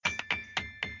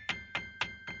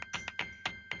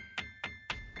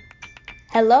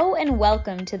Hello and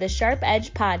welcome to the Sharp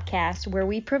Edge podcast, where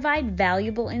we provide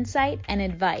valuable insight and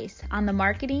advice on the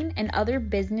marketing and other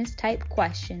business type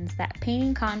questions that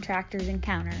painting contractors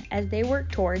encounter as they work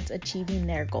towards achieving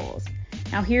their goals.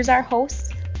 Now here's our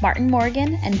hosts, Martin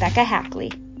Morgan and Bekah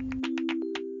Hackley.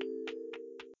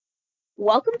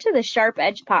 Welcome to the Sharp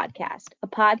Edge podcast, a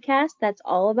podcast that's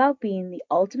all about being the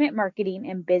ultimate marketing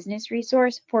and business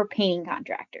resource for painting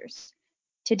contractors.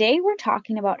 Today, we're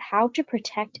talking about how to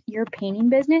protect your painting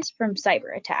business from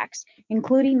cyber attacks,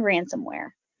 including ransomware.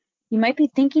 You might be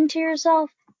thinking to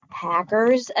yourself,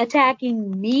 hackers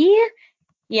attacking me?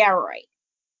 Yeah, right.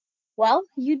 Well,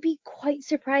 you'd be quite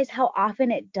surprised how often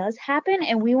it does happen,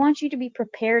 and we want you to be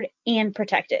prepared and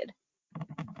protected.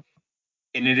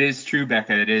 And it is true,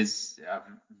 Bekah. It is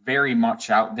very much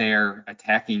out there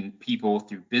attacking people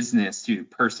through business, through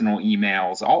personal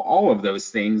emails, all of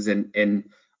those things. And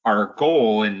our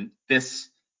goal in this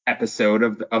episode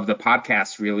of the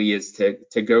podcast really is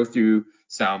to go through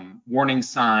some warning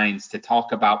signs, to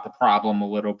talk about the problem a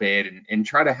little bit, and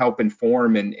try to help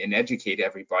inform and educate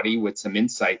everybody with some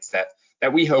insights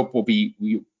that we hope will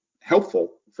be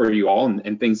helpful for you all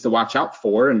and things to watch out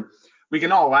for. And we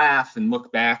can all laugh and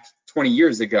look back 20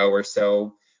 years ago or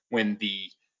so when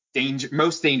the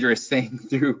most dangerous thing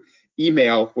through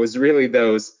email was really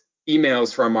those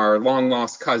emails from our long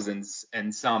lost cousins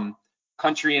and some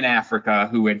country in Africa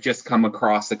who had just come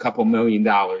across a couple $1 million,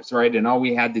 right? And all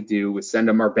we had to do was send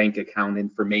them our bank account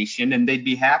information, and they'd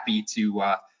be happy to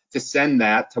send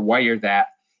that, to wire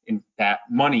that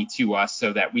money to us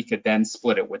so that we could then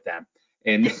split it with them.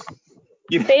 And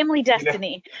family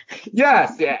destiny.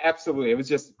 Yes, yeah, absolutely. It was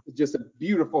just a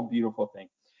beautiful, beautiful thing.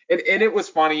 And it was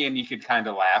funny, and you could kind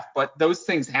of laugh, but those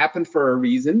things happened for a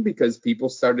reason, because people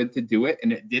started to do it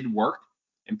and it did work,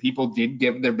 and people did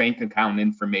give their bank account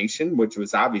information, which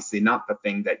was obviously not the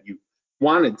thing that you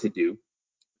wanted to do.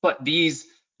 But these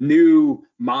new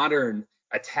modern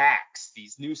attacks,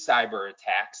 these new cyber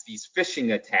attacks, these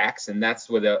phishing attacks, and that's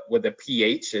with a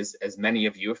PH, as many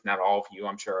of you, if not all of you,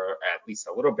 I'm sure are at least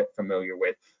a little bit familiar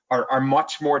with, are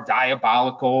much more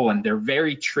diabolical, and they're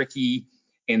very tricky,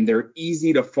 and they're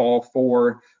easy to fall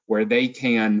for, where they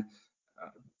can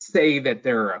say that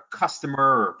they're a customer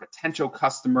or a potential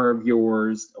customer of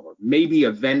yours, or maybe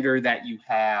a vendor that you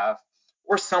have,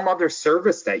 or some other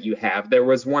service that you have. There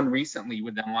was one recently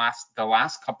within the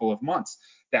last couple of months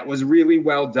that was really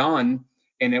well done,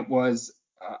 and it was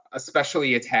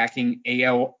especially attacking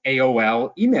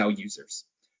AOL email users.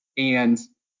 And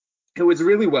it was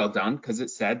really well done because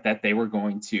it said that they were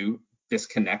going to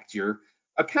disconnect your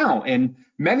account. And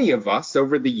many of us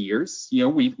over the years,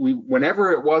 we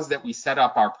whenever it was that we set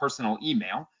up our personal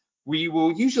email, we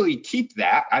will usually keep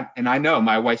that. And I know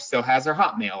my wife still has her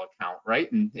Hotmail account, right?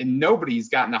 And nobody's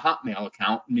gotten a Hotmail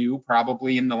account new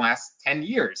probably in the last 10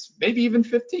 years, maybe even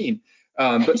 15.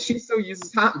 But she still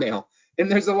uses Hotmail. And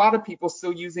there's a lot of people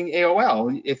still using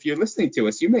AOL. If you're listening to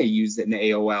us, you may use an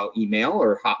AOL email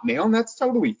or Hotmail, and that's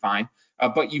totally fine.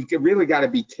 But you've really got to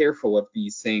be careful of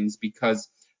these things, because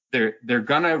they're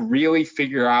gonna really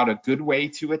figure out a good way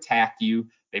to attack you.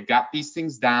 They've got these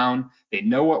things down. They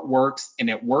know what works, and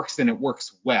it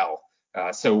works well.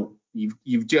 So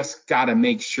you've just got to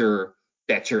make sure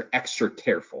that you're extra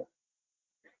careful.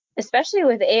 Especially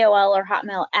with AOL or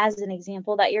Hotmail as an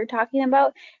example that you're talking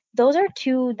about, those are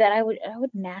two that I would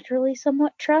naturally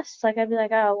somewhat trust. Like I'd be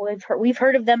like, oh, we've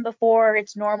heard of them before,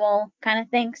 it's normal kind of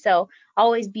thing. So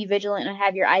always be vigilant and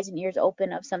have your eyes and ears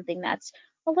open of something that's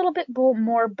a little bit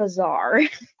more bizarre.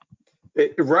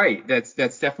 Right, that's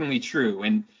definitely true.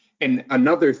 And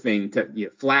another thing to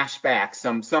flashback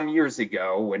some years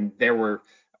ago when there were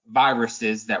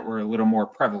viruses that were a little more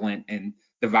prevalent, and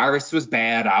the virus was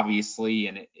bad, obviously,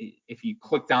 and if you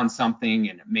clicked on something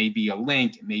and it may be a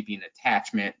link, it may be an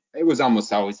attachment. It was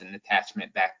almost always an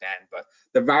attachment back then, but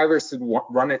the virus would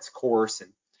run its course,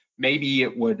 and maybe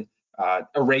it would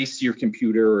erase your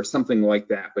computer or something like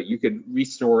that, but you could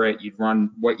restore it. You'd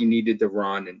run what you needed to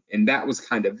run, and that was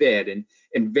kind of it.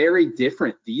 And very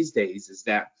different these days is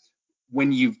that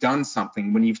when you've done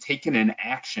something, when you've taken an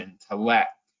action to let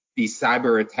these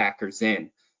cyber attackers in,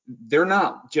 they're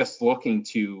not just looking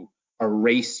to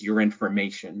erase your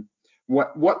information.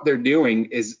 What they're doing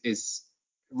is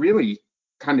really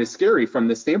kind of scary from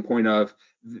the standpoint of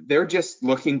they're just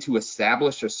looking to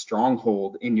establish a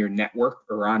stronghold in your network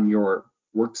or on your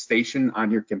workstation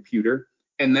on your computer,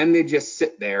 and then they just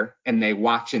sit there and they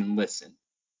watch and listen,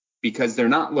 because they're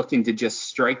not looking to just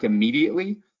strike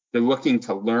immediately. They're looking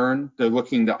to learn, they're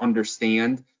looking to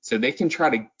understand, so they can try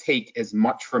to take as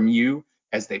much from you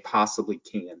as they possibly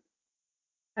can.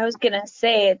 I was gonna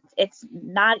say it's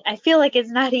not, I feel like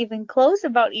it's not even close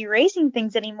about erasing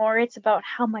things anymore. It's about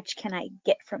how much can I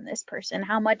get from this person?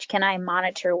 How much can I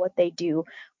monitor what they do,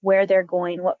 where they're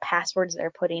going, what passwords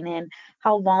they're putting in,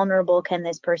 how vulnerable can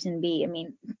this person be? I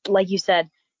mean, like you said,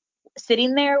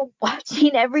 sitting there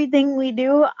watching everything we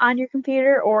do on your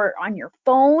computer or on your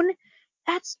phone,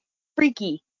 that's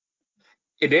freaky.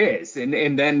 It is.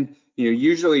 And then,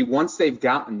 usually once they've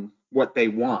gotten what they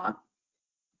want,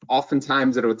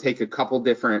 oftentimes it'll take a couple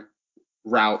different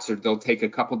routes, or they'll take a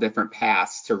couple different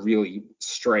paths to really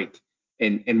strike.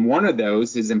 And one of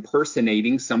those is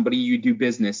impersonating somebody you do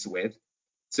business with.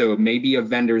 So maybe a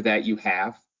vendor that you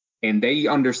have, and they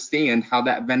understand how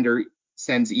that vendor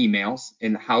sends emails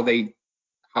and how they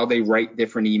write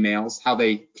different emails, how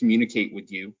they communicate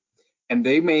with you. And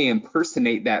they may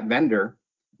impersonate that vendor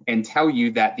and tell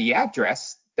you that the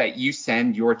address that you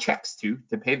send your checks to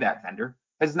pay that vendor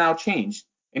has now changed.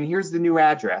 And here's the new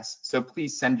address. So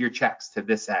please send your checks to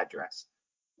this address,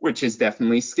 which is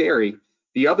definitely scary.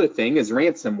 The other thing is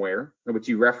ransomware, which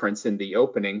you referenced in the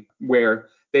opening, where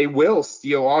they will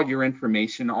steal all your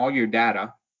information, all your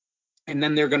data, and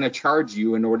then they're going to charge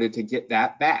you in order to get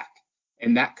that back.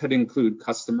 And that could include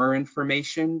customer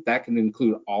information, that can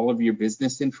include all of your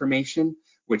business information,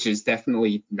 which is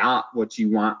definitely not what you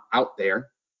want out there.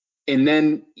 And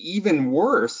then even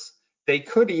worse, they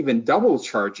could even double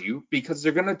charge you, because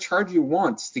they're going to charge you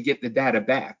once to get the data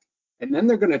back. And then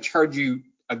they're going to charge you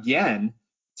again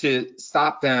to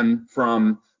stop them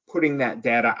from putting that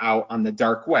data out on the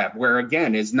dark web, where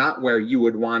again is not where you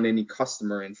would want any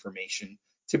customer information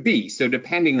to be. So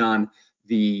depending on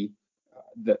the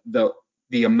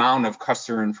the amount of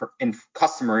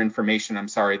customer information,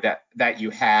 that you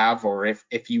have, or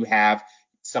if you have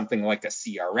something like a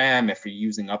CRM, if you're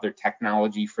using other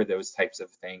technology for those types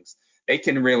of things, they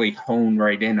can really hone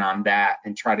right in on that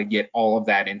and try to get all of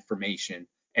that information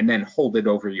and then hold it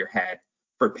over your head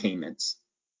for payments.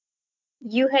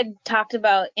 You had talked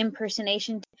about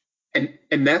impersonation.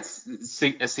 And that's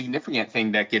a significant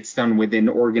thing that gets done within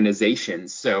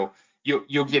organizations. So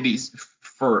you'll get these,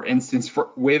 for instance,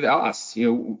 with us.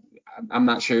 I'm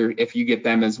not sure if you get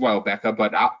them as well, Bekah,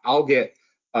 but I'll get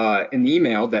an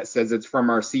email that says it's from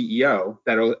our CEO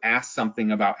that'll ask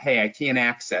something about, hey, I can't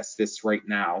access this right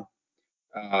now.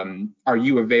 Are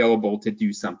you available to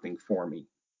do something for me?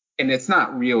 And it's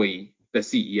not really the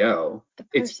CEO. The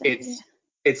It's person, yeah.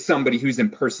 it's somebody who's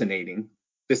impersonating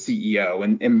the CEO,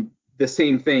 and the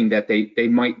same thing that they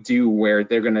might do, where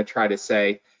they're going to try to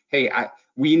say, hey,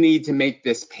 we need to make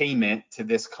this payment to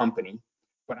this company,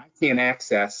 but I can't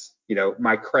access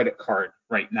my credit card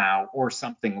right now, or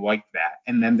something like that.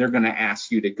 And then they're going to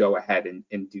ask you to go ahead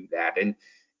and do that.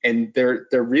 And they're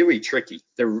really tricky.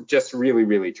 They're just really,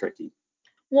 really tricky.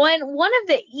 One of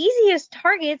the easiest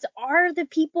targets are the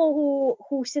people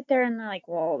who sit there and they're like,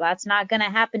 well, that's not gonna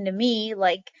happen to me.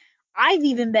 Like, I've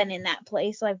even been in that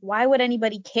place. Like, why would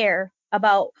anybody care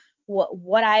about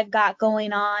what I've got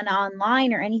going on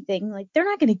online or anything? Like, they're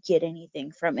not gonna get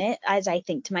anything from it, as I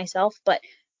think to myself. But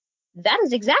that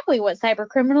is exactly what cyber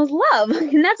criminals love,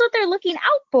 and that's what they're looking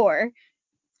out for.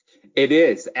 It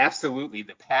is absolutely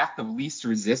the path of least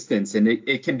resistance. And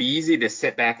it can be easy to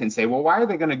sit back and say, well, why are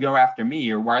they going to go after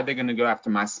me, or why are they going to go after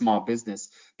my small business?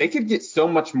 They could get so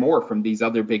much more from these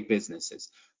other big businesses.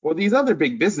 Well, these other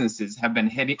big businesses have been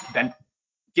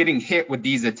getting hit with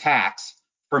these attacks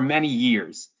for many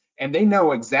years, and they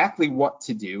know exactly what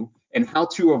to do and how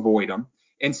to avoid them.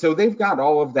 And so they've got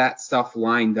all of that stuff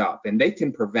lined up, and they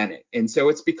can prevent it. And so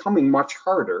it's becoming much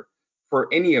harder for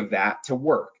any of that to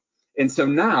work. And so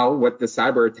now what the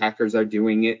cyber attackers are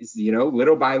doing is,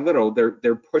 little by little,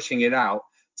 they're pushing it out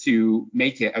to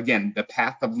make it, again, the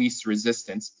path of least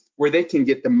resistance, where they can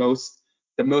get the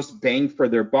most bang for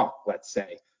their buck, let's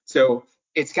say. So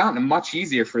it's gotten much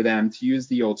easier for them to use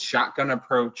the old shotgun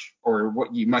approach, or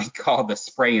what you might call the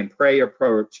spray and pray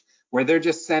approach, where they're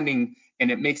just sending, and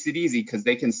it makes it easy because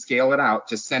they can scale it out,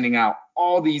 just sending out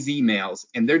all these emails,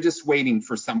 and they're just waiting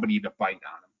for somebody to bite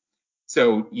on them.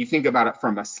 So you think about it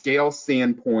from a scale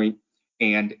standpoint,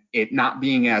 and it not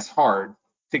being as hard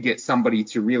to get somebody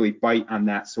to really bite on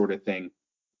that sort of thing.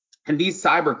 And these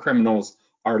cyber criminals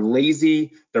are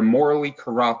lazy, they're morally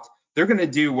corrupt, they're going to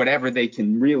do whatever they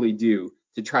can really do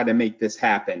to try to make this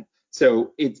happen.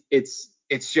 So it's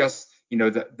just,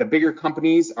 the bigger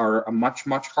companies are a much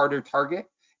harder target,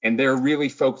 and they're really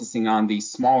focusing on these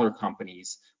smaller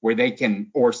companies where they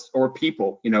can, or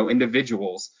people,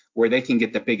 individuals, where they can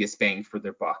get the biggest bang for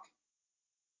their buck.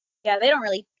 Yeah, they don't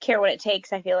really care what it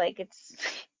takes. I feel like it's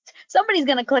somebody's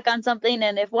gonna click on something,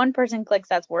 and if one person clicks,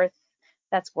 that's worth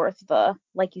the,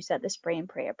 like you said, the spray and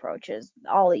pray approaches.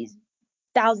 All these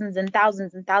thousands and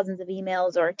thousands and thousands of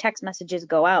emails or text messages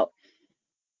go out,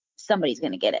 somebody's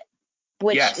going to get it,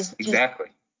 which Yes, is just exactly.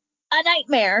 a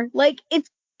nightmare. Like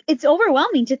it's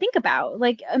overwhelming to think about.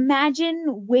 Like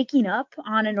imagine waking up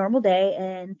on a normal day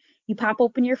and you pop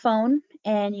open your phone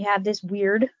and you have this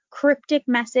weird cryptic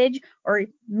message, or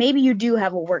maybe you do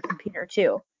have a work computer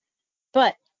too.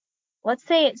 But let's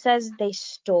say it says they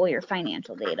stole your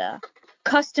financial data,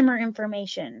 customer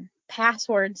information,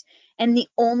 passwords, and the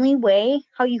only way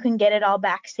how you can get it all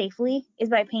back safely is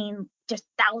by paying just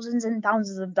thousands and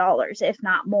thousands of dollars, if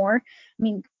not more. I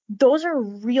mean, those are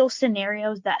real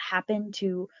scenarios that happen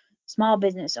to small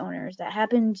business owners, that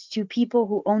happens to people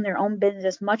who own their own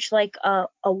business, much like a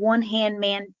one-hand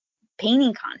man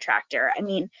painting contractor. I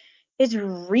mean, is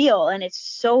real and it's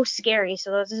so scary.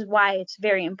 So this is why it's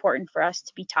very important for us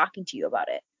to be talking to you about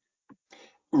it.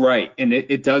 Right. And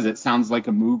it does. It sounds like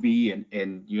a movie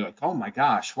and you're like, oh my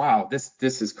gosh, wow, this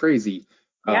is crazy.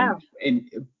 Yeah. And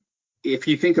if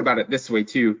you think about it this way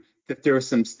too, that there are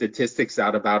some statistics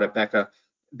out about it, Bekah.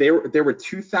 There were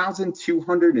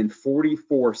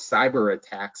 2,244 cyber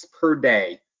attacks per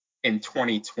day in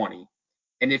 2020.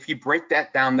 And if you break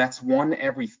that down, that's one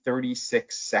every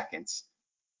 36 seconds.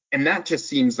 And that just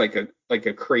seems like a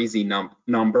crazy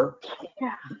number.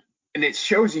 Yeah. And it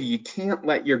shows you can't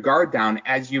let your guard down,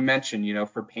 as you mentioned,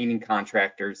 for painting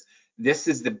contractors. This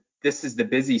is the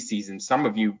busy season. Some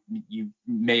of you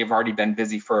may have already been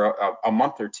busy for a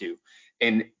month or two,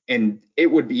 and it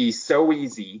would be so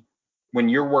easy when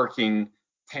you're working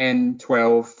 10,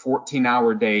 12,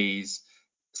 14-hour days,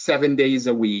 7 days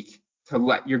a week, to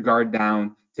let your guard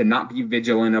down, to not be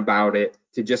vigilant about it,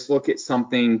 to just look at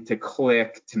something, to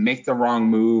click, to make the wrong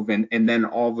move, and then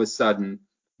all of a sudden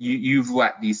you've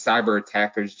let these cyber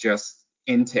attackers just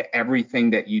into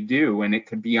everything that you do. And it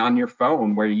could be on your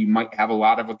phone where you might have a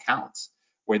lot of accounts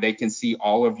where they can see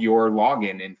all of your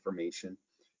login information.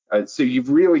 So you've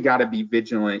really got to be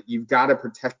vigilant. You've got to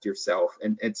protect yourself.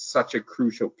 And it's such a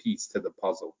crucial piece to the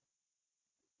puzzle.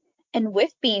 And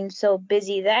with being so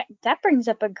busy, that brings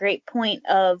up a great point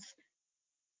of,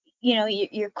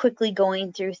 you're quickly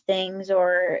going through things,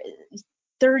 or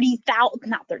 30,000,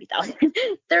 not 30,000,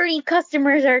 30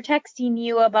 customers are texting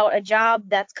you about a job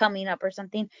that's coming up or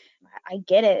something. I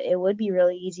get it. It would be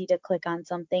really easy to click on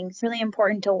something. It's really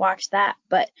important to watch that.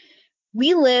 But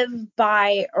we live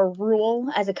by a rule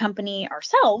as a company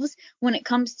ourselves when it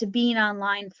comes to being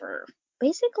online for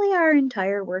basically our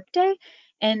entire workday.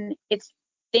 And it's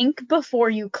think before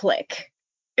you click.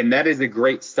 And that is a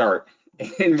great start.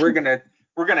 And we're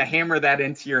gonna hammer that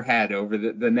into your head over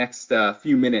the next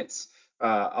few minutes,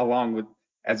 along with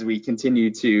as we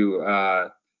continue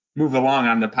to move along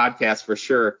on the podcast for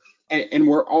sure. And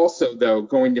we're also though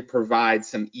going to provide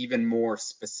some even more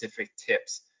specific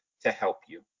tips to help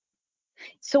you.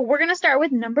 So we're going to start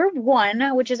with number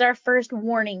one, which is our first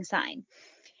warning sign.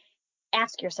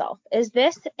 Ask yourself, is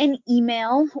this an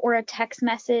email or a text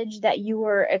message that you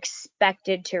were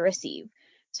expected to receive?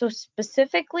 So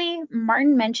specifically,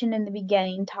 Martin mentioned in the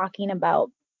beginning talking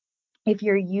about if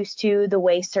you're used to the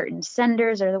way certain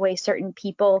senders or the way certain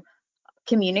people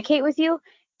communicate with you,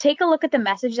 take a look at the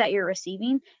message that you're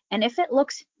receiving. And if it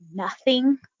looks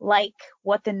nothing like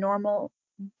what the normal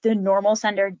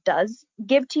sender does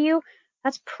give to you,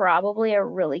 that's probably a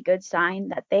really good sign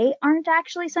that they aren't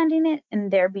actually sending it and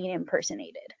they're being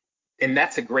impersonated. And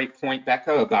that's a great point,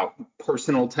 Bekah, about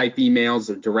personal type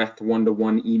emails or direct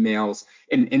one-to-one emails.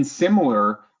 And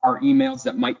similar are emails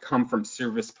that might come from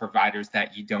service providers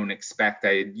that you don't expect.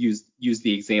 I used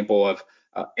the example of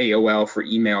AOL for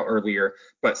email earlier,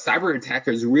 but cyber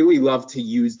attackers really love to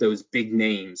use those big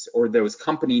names or those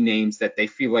company names that they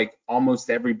feel like almost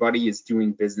everybody is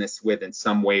doing business with in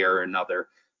some way or another.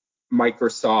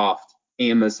 Microsoft,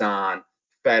 Amazon,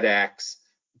 FedEx,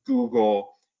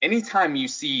 Google. Anytime you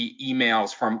see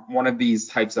emails from one of these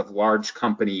types of large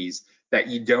companies that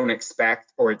you don't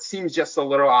expect, or it seems just a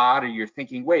little odd, or you're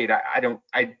thinking, wait, I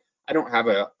don't have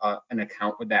an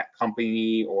account with that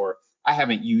company, or I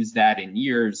haven't used that in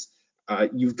years.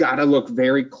 You've got to look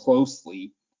very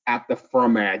closely at the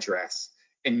from address.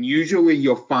 And usually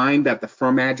you'll find that the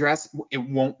from address, it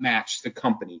won't match the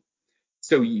company.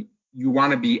 So you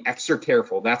want to be extra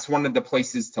careful. That's one of the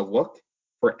places to look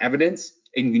for evidence.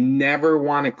 And you never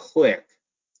want to click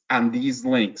on these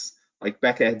links. Like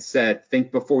Bekah had said,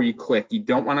 think before you click. You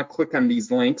don't want to click on these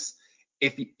links.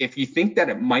 If you think that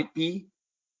it might be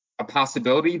a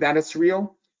possibility that it's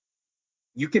real,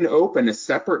 you can open a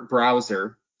separate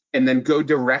browser and then go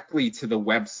directly to the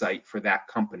website for that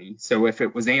company. So if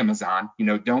it was Amazon,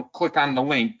 don't click on the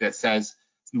link that says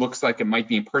looks like it might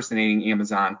be impersonating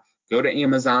Amazon. Go to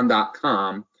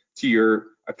Amazon.com to your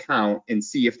account and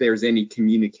see if there's any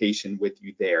communication with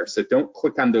you there. So don't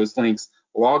click on those links.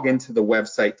 Log into the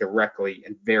website directly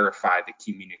and verify the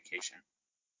communication.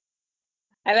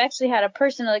 I've actually had a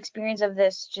personal experience of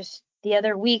this just the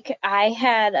other week. I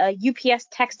had a UPS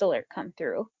text alert come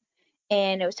through,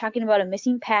 and it was talking about a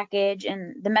missing package,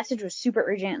 and the message was super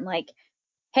urgent, like,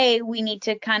 hey, we need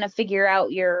to kind of figure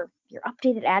out your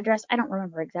updated address. I don't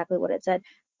remember exactly what it said,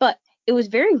 but it was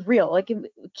very real. Like,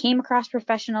 it came across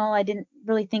professional. I didn't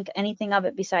really think anything of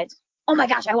it besides, oh my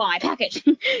gosh, I want my package.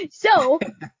 So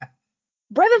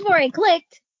right before I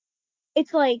clicked,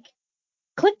 it's like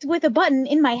clicked with a button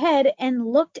in my head and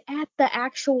looked at the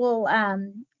actual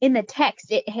in the text.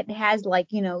 It has, like,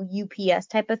 UPS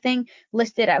type of thing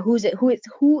listed at who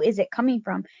is it coming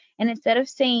from, and instead of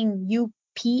saying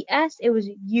UPS, it was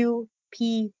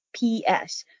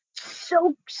UPPS.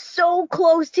 So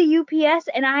close to UPS,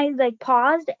 and I like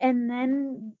paused, and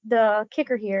then the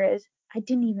kicker here is I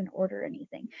didn't even order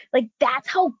anything. Like, that's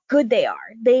how good they are.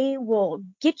 They will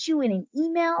get you in an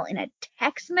email, in a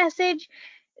text message.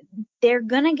 They're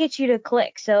gonna get you to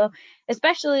click. So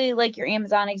especially like your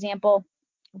Amazon example,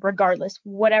 regardless,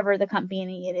 whatever the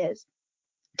company it is,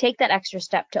 take that extra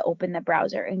step to open the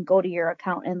browser and go to your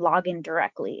account and log in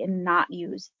directly and not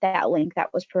use that link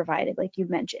that was provided, like you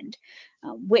mentioned.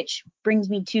 Which brings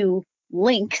me to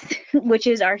links, which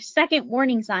is our second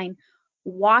warning sign.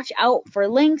 Watch out for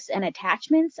links and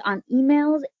attachments on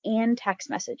emails and text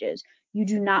messages. You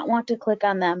do not want to click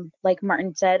on them, like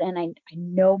Martin said, and I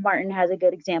know Martin has a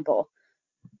good example.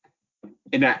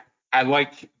 And I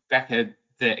like, Bekah,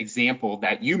 the example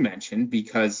that you mentioned,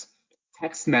 because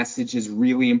text message is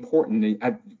really important.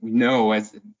 We know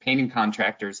as painting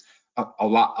contractors, a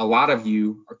lot of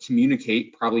you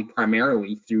communicate probably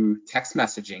primarily through text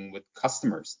messaging with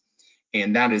customers.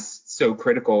 And that is so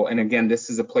critical. And again, this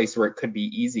is a place where it could be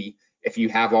easy if you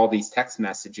have all these text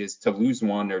messages to lose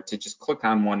one or to just click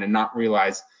on one and not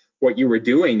realize what you were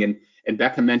doing. And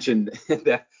Bekah mentioned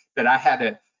that I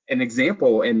had an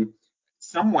example, and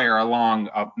somewhere along,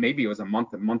 maybe it was a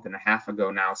month and a half ago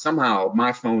now, somehow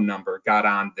my phone number got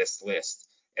on this list.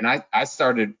 And I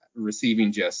started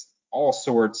receiving just all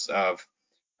sorts of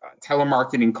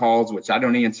telemarketing calls, which I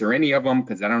don't answer any of them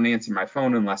because I don't answer my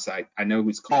phone unless I know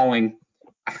who's calling,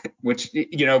 which,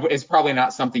 is probably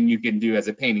not something you can do as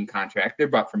a painting contractor,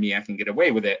 but for me, I can get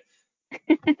away with it.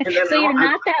 So you're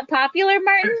not that popular,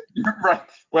 Martin? Right.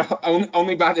 Well,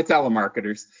 only by the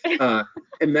telemarketers.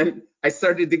 And then I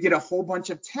started to get a whole bunch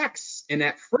of texts. And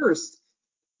at first,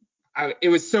 it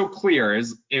was so clear.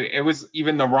 It was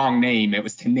even the wrong name. It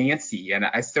was to Nancy. And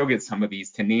I still get some of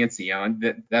these to Nancy.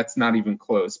 That's not even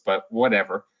close, but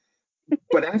whatever.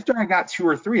 But after I got 2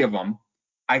 or 3 of them,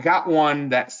 I got one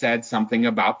that said something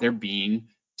about there being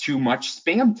too much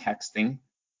spam texting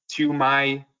to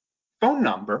my phone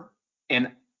number,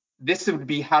 and this would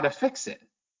be how to fix it.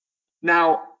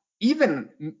 Now,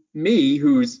 even me,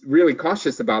 who's really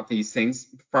cautious about these things,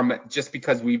 from just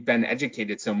because we've been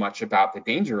educated so much about the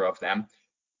danger of them,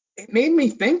 it made me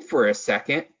think for a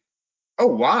second, oh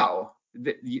wow,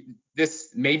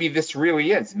 maybe this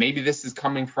really is. Maybe this is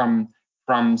coming from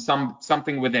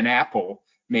something within Apple,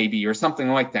 maybe, or something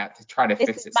like that, to try to fix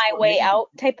it. This is my way out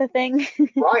type of thing.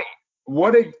 Right.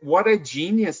 What a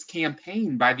genius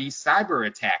campaign by these cyber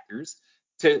attackers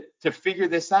to figure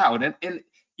this out. And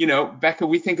Bekah,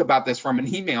 we think about this from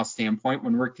an email standpoint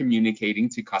when we're communicating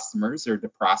to customers or to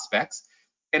prospects.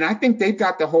 And I think they've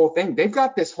got the whole thing. They've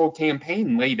got this whole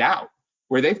campaign laid out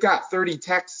where they've got 30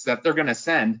 texts that they're going to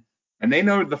send, and they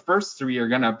know the first 3 are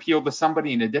going to appeal to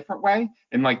somebody in a different way.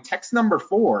 And like text number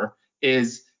 4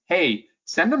 is, hey,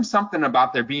 send them something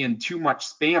about there being too much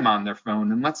spam on their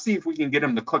phone, and let's see if we can get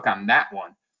them to click on that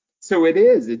one. So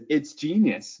it's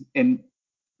genius.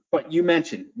 But you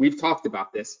mentioned, we've talked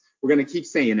about this. We're going to keep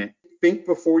saying it. Think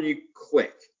before you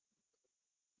click.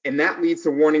 And that leads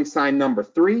to warning sign number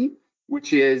 3,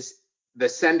 which is the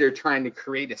sender trying to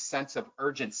create a sense of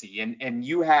urgency. And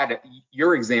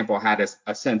your example had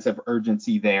a sense of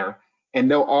urgency there. And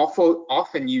they'll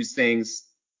often use things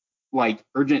like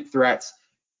urgent threats.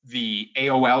 The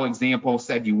AOL example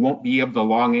said you won't be able to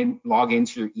log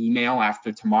into your email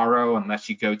after tomorrow unless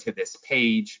you go to this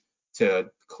page to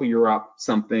clear up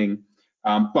something.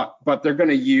 But they're going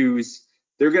to use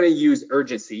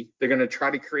urgency. They're going to try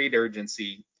to create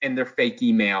urgency in their fake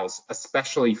emails,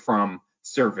 especially from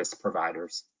service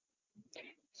providers.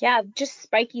 Yeah, just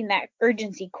spiking that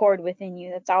urgency chord within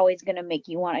you, that's always going to make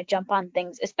you want to jump on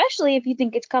things, especially if you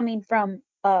think it's coming from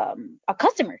a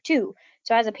customer too.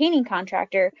 So as a painting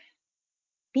contractor,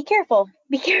 be careful.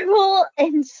 Be careful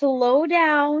and slow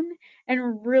down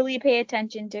and really pay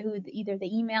attention to who either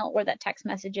the email or that text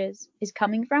message is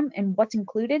coming from and what's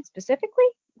included specifically.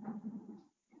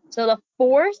 So the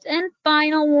fourth and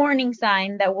final warning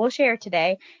sign that we'll share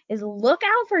today is look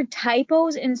out for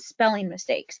typos and spelling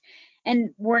mistakes. And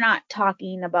we're not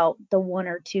talking about the one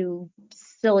or two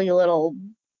silly little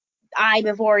I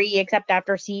before E except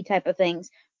after C type of things,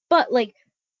 but like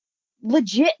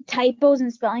legit typos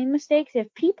and spelling mistakes.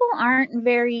 If people aren't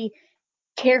very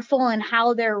careful in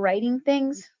how they're writing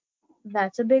things,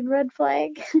 that's a big red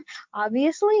flag,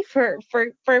 obviously, for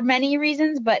many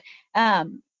reasons. But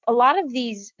a lot of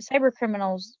these cyber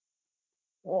criminals,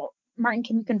 well, Martin,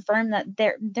 can you confirm that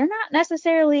they're not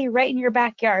necessarily right in your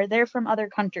backyard? They're from other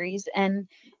countries, and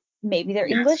maybe their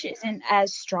English isn't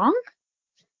as strong.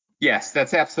 Yes,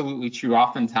 that's absolutely true.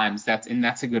 Oftentimes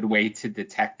that's a good way to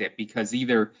detect it, because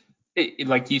either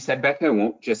like you said, Bekah, it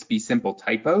won't just be simple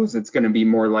typos. It's going to be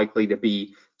more likely to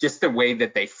be just the way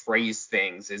that they phrase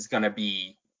things is going to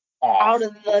be off. Out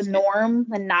of the norm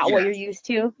and not what you're used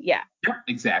to. Yeah. Yep,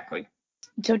 exactly.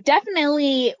 So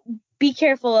definitely be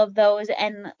careful of those.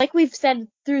 And like we've said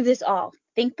through this all,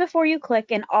 think before you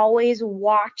click and always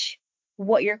watch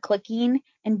what you're clicking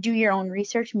and do your own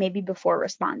research maybe before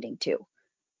responding to.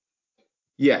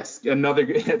 Yes, another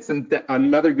good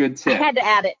tip. I had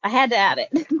to add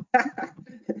it.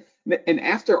 And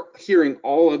after hearing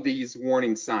all of these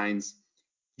warning signs,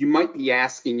 you might be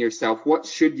asking yourself, what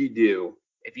should you do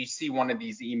if you see one of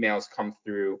these emails come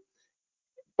through,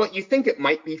 but you think it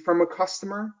might be from a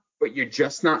customer, but you're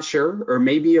just not sure, or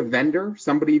maybe a vendor,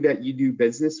 somebody that you do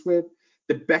business with?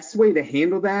 The best way to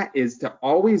handle that is to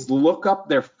always look up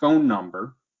their phone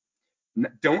number.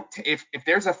 If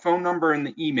there's a phone number in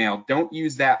the email, don't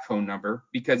use that phone number,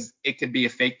 because it could be a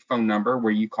fake phone number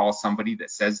where you call somebody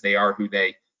that says they are who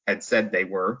they had said they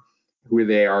were, who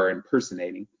they are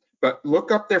impersonating. But look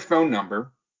up their phone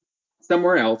number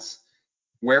somewhere else,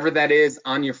 wherever that is,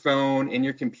 on your phone, in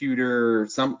your computer,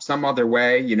 some other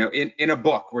way, in a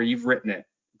book where you've written it.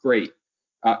 Great.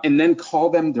 And then call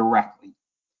them directly.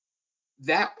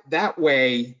 That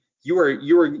way, you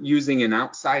are using an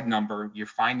outside number. You're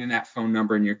finding that phone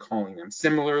number and you're calling them.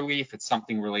 Similarly, if it's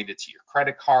something related to your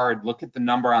credit card, look at the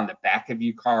number on the back of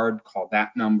your card, call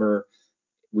that number.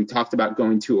 We talked about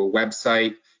going to a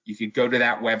website. You could go to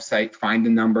that website, find a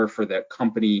number for the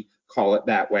company, call it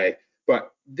that way.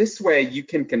 But this way, you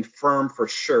can confirm for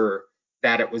sure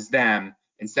that it was them,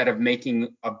 instead of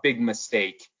making a big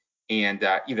mistake and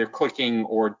either clicking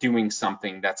or doing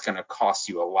something that's going to cost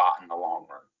you a lot in the long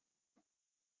run.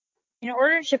 In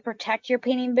order to protect your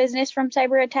painting business from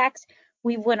cyber attacks,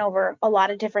 we've went over a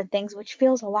lot of different things, which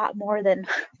feels a lot more than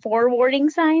 4 warning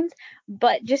signs.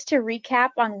 But just to recap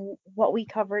on what we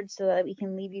covered so that we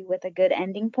can leave you with a good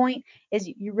ending point, is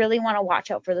you really want to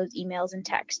watch out for those emails and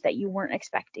texts that you weren't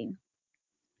expecting.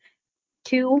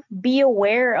 2, be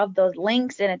aware of those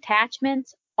links and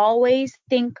attachments. Always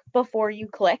think before you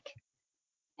click.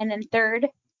 And then 3rd,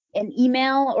 an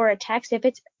email or a text, if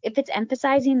it's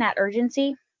emphasizing that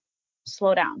urgency,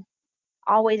 slow down.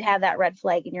 Always have that red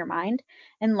flag in your mind.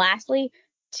 And lastly,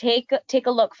 take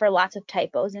a look for lots of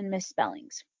typos and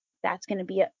misspellings. That's going to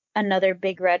be another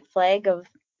big red flag of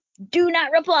do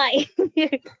not reply.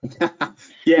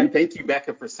 Yeah, and thank you,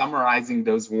 Bekah, for summarizing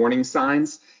those warning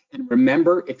signs. And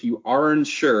remember, if you are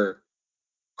unsure,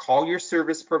 call your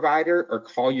service provider or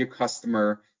call your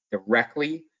customer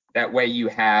directly. That way you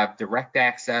have direct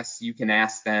access. You can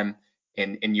ask them,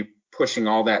 and you're pushing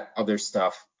all that other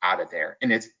stuff out of there.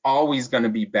 And it's always going to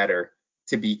be better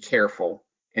to be careful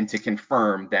and to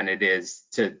confirm than it is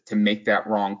to make that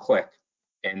wrong click.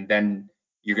 And then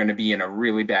you're going to be in a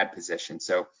really bad position.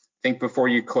 So think before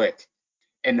you click.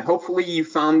 And hopefully you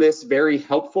found this very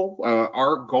helpful.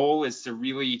 Our goal is to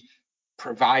really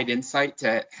provide insight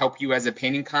to help you as a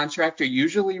painting contractor.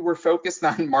 Usually we're focused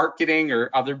on marketing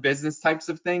or other business types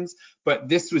of things, but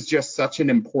this was just such an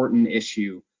important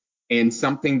issue and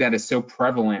something that is so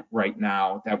prevalent right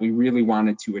now that we really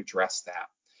wanted to address that.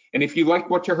 And if you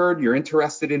like what you heard, you're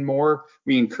interested in more,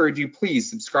 we encourage you, please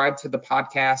subscribe to the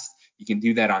podcast. You can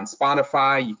do that on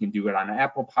Spotify. You can do it on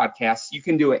Apple Podcasts. You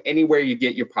can do it anywhere you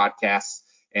get your podcasts.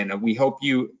 And we hope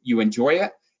you enjoy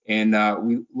it. And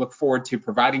we look forward to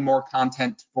providing more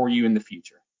content for you in the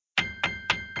future.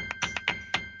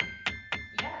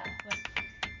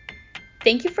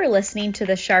 Thank you for listening to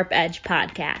the Sharp Edge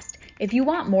podcast. If you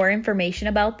want more information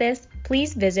about this,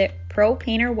 please visit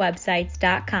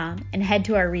propainterwebsites.com and head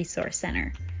to our resource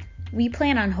center. We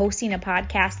plan on hosting a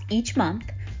podcast each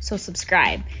month, so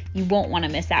subscribe. You won't want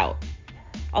to miss out.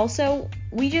 Also,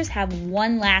 We just have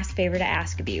one last favor to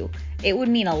ask of you. It would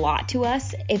mean a lot to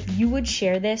us if you would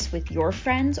share this with your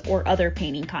friends or other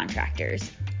painting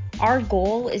contractors. Our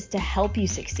goal is to help you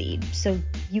succeed, so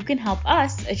you can help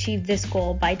us achieve this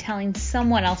goal by telling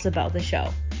someone else about the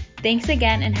show. Thanks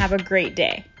again and have a great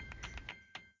day.